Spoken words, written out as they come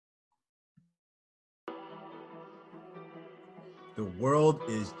The world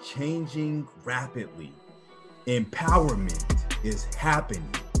is changing rapidly. Empowerment is happening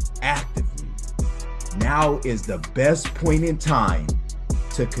actively. Now is the best point in time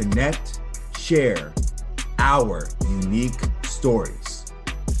to connect, share our unique stories.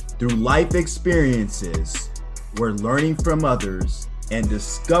 Through life experiences, we're learning from others and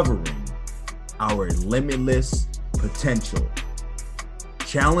discovering our limitless potential,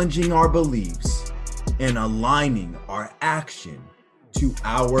 challenging our beliefs and aligning our action to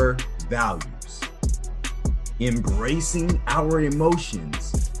our values, embracing our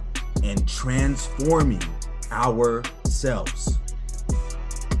emotions and transforming ourselves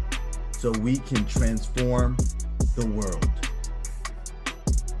so we can transform the world.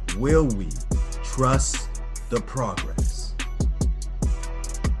 Will we trust the progress?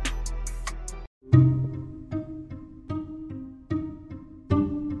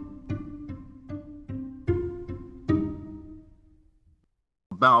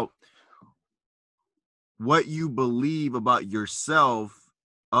 About what you believe about yourself,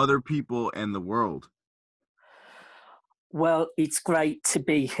 other people, and the world. Well, it's great to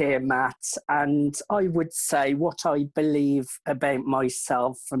be here, Matt. And I would say what I believe about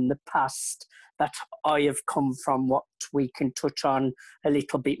myself from the past that I have come from, what we can touch on a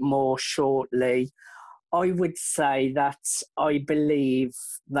little bit more shortly. I would say that I believe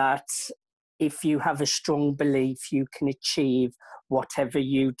that if you have a strong belief, you can achieve whatever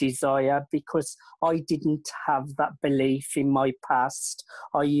you desire, because I didn't have that belief in my past.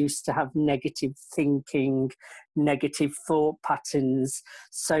 I used to have negative thinking, negative thought patterns.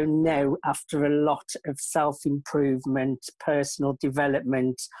 So now, after a lot of self-improvement, personal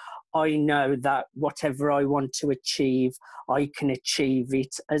development, I know that whatever I want to achieve, I can achieve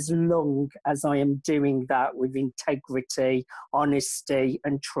it as long as I am doing that with integrity, honesty,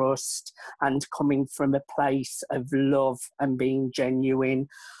 and trust, and coming from a place of love and being genuine.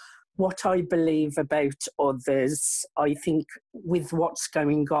 What I believe about others, I think with what's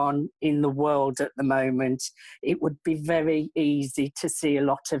going on in the world at the moment, it would be very easy to see a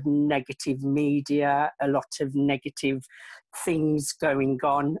lot of negative media, a lot of negative things going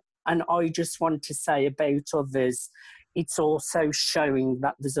on. And I just want to say about others, it's also showing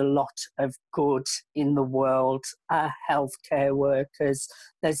that there's a lot of good in the world. Our healthcare workers,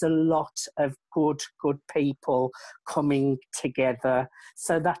 there's a lot of good people coming together.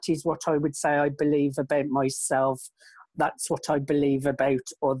 So that is what I would say I believe about myself. That's what I believe about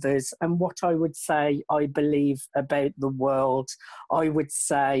others. And what I would say I believe about the world, I would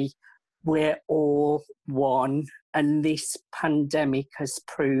say we're all one. And this pandemic has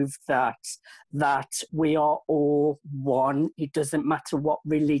proved that we are all one. It doesn't matter what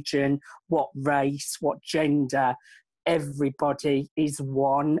religion, what race, what gender, everybody is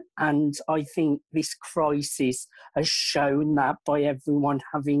one. And I think this crisis has shown that by everyone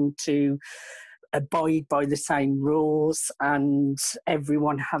having to abide by the same rules and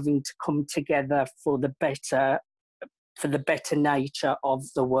everyone having to come together for the better nature of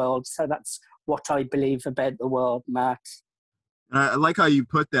the world. So that's what I believe about the world, Matt. And I like how you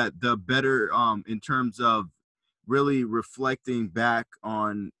put that, the better, in terms of really reflecting back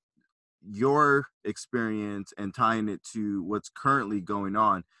on your experience and tying it to what's currently going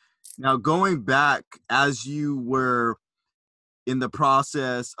on. Now, going back as you were in the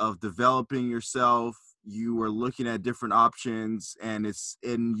process of developing yourself, you were looking at different options, and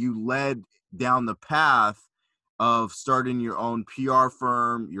you led down the path of starting your own PR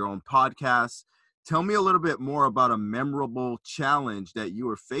firm, your own podcast. Tell me a little bit more about a memorable challenge that you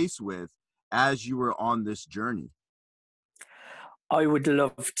were faced with as you were on this journey. I would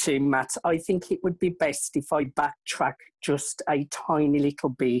love to, Matt. I think it would be best if I backtrack just a tiny little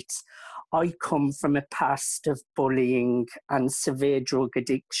bit. I come from a past of bullying and severe drug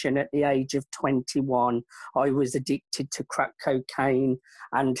addiction. At the age of 21, I was addicted to crack cocaine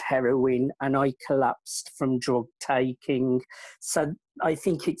and heroin, and I collapsed from drug taking. So I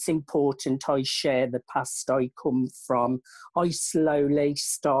think it's important I share the past I come from. I slowly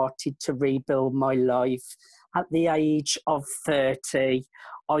started to rebuild my life. At the age of 30,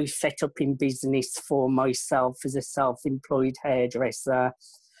 I set up in business for myself as a self-employed hairdresser.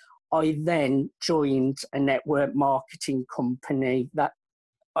 I then joined a network marketing company that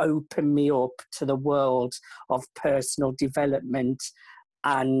opened me up to the world of personal development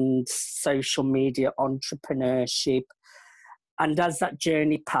and social media entrepreneurship. And as that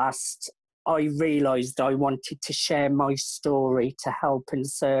journey passed, I realised I wanted to share my story to help and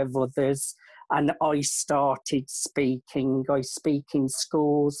serve others. And I started speaking. I speak in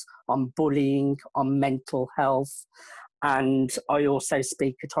schools on bullying, on mental health. And I also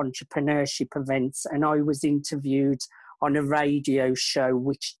speak at entrepreneurship events. And I was interviewed on a radio show,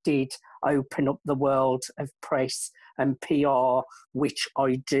 which did open up the world of press and PR, which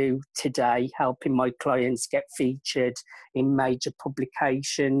I do today, helping my clients get featured in major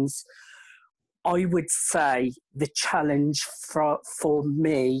publications. I would say the challenge for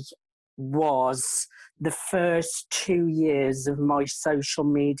me was the first 2 years of my social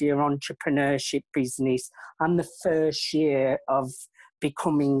media entrepreneurship business and the first year of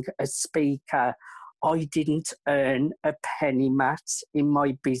becoming a speaker. I didn't earn a penny, Matt, in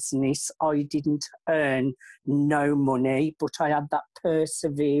my business. I didn't earn no money, but I had that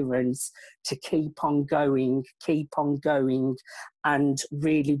perseverance to keep on going, and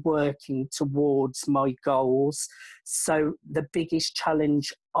really working towards my goals. So the biggest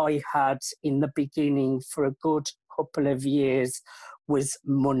challenge I had in the beginning for a good couple of years was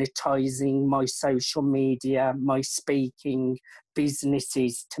monetizing my social media, my speaking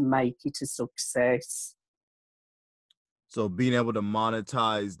businesses to make it a success. So being able to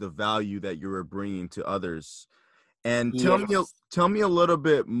monetize the value that you were bringing to others. And Yes. tell me a little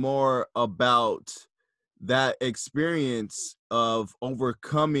bit more about that experience of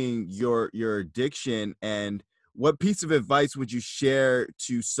overcoming your addiction, and what piece of advice would you share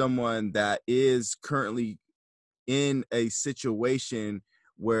to someone that is currently in a situation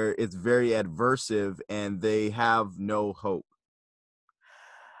where it's very adversive and they have no hope?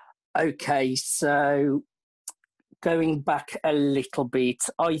 Okay, so going back a little bit,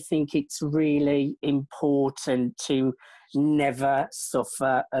 I think it's really important to never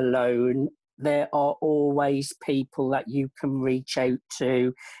suffer alone. There are always people that you can reach out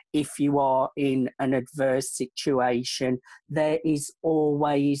to if you are in an adverse situation. There is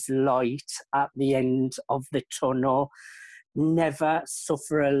always light at the end of the tunnel. Never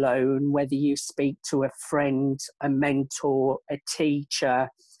suffer alone, whether you speak to a friend, a mentor, a teacher.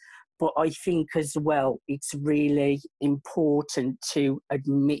 But I think as well, it's really important to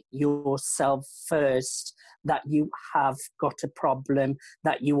admit yourself first that you have got a problem,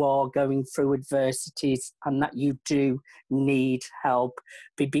 that you are going through adversities, and that you do need help.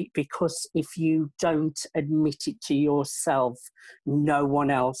 Because if you don't admit it to yourself, no one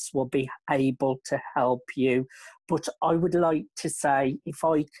else will be able to help you. But I would like to say, if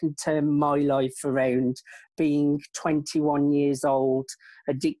I can turn my life around, being 21 years old,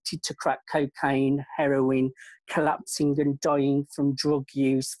 addicted to crack cocaine, heroin, collapsing and dying from drug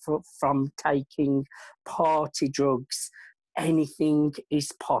use, from taking party drugs, anything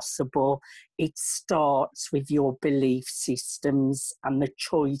is possible. It starts with your belief systems and the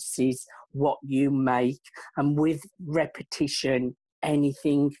choices what you make, and with repetition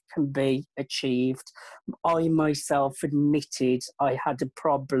anything can be achieved. I myself admitted I had a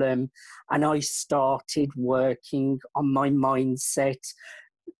problem, and I started working on my mindset,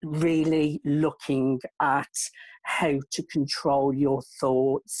 really looking at how to control your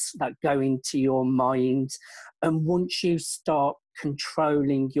thoughts that go into your mind. And once you start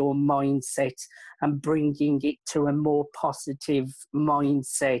controlling your mindset and bringing it to a more positive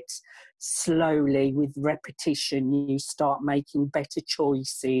mindset, slowly, with repetition, you start making better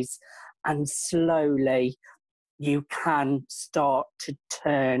choices, and slowly you can start to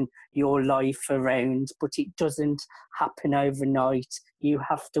turn your life around. But it doesn't happen overnight. You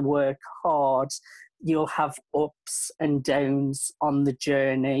have to work hard. You'll have ups and downs on the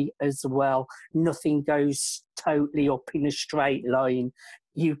journey as well. Nothing goes totally up in a straight line.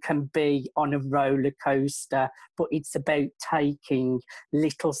 You can be on a roller coaster, but it's about taking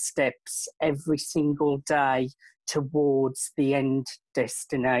little steps every single day towards the end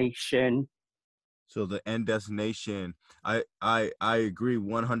destination. So the end destination, I agree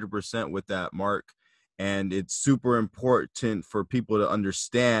 100% with that, Mark. And it's super important for people to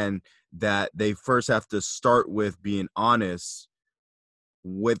understand that they first have to start with being honest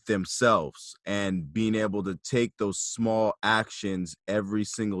with themselves and being able to take those small actions every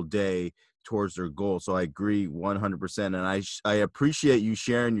single day towards their goal. So I agree 100%. And I appreciate you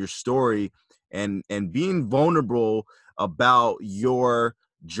sharing your story and being vulnerable about your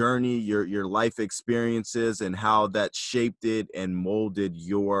journey, your life experiences, and how that shaped it and molded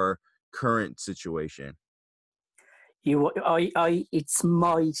your current situation. It's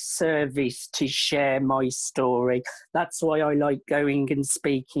my service to share my story. That's why I like going and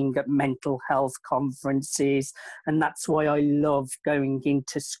speaking at mental health conferences, and that's why I love going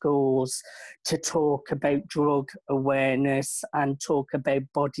into schools to talk about drug awareness and talk about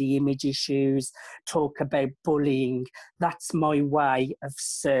body image issues, talk about bullying. That's my way of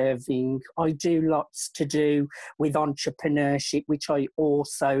serving. I do lots to do with entrepreneurship, which I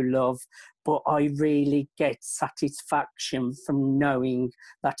also love, but I really get satisfaction from knowing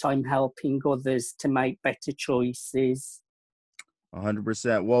that I'm helping others to make better choices.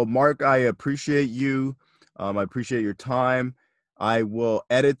 100%. Well, Mark, I appreciate you. I appreciate your time. I will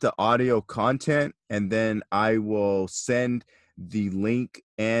edit the audio content and then I will send the link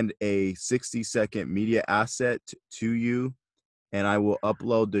and a 60-second media asset to you, and I will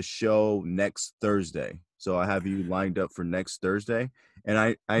upload the show next Thursday. So I have you lined up for next Thursday. And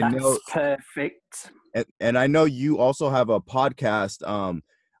I That's know perfect. and I know you also have a podcast.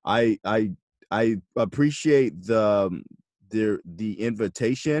 I I I appreciate the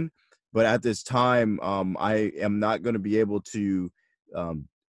invitation, but at this time, I am not going to be able to um,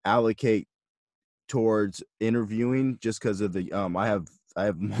 allocate towards interviewing just because of the I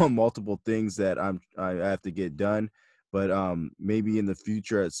have multiple things that I have to get done. But maybe in the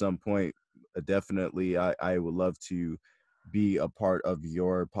future at some point, definitely I would love to be a part of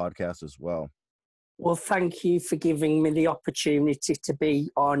your podcast as well. Well, thank you for giving me the opportunity to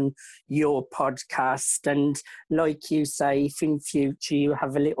be on your podcast. And like you say, if in future you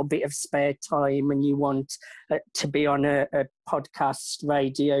have a little bit of spare time and you want to be on a podcast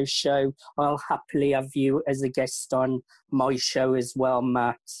radio show, I'll happily have you as a guest on my show as well,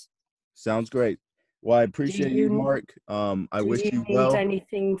 Matt. Sounds great. Well, I Do appreciate you, you Mark. I do wish you you need well.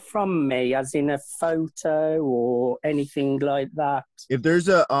 anything from me, as in a photo or anything like that? If there's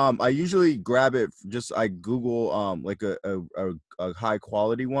I usually grab it, just I Google like a high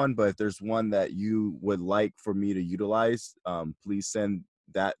quality one, but if there's one that you would like for me to utilize, please send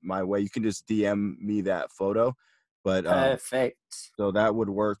that my way. You can just DM me that photo, but Perfect. so that would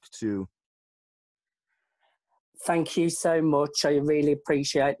work too. Thank you so much. I really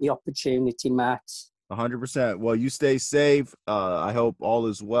appreciate the opportunity, Matt. 100%. Well, you stay safe. I hope all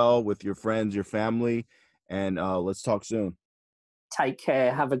is well with your friends, your family, and let's talk soon. Take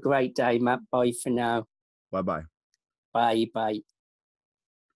care. Have a great day, Matt. Bye for now. Bye bye. Bye. Bye.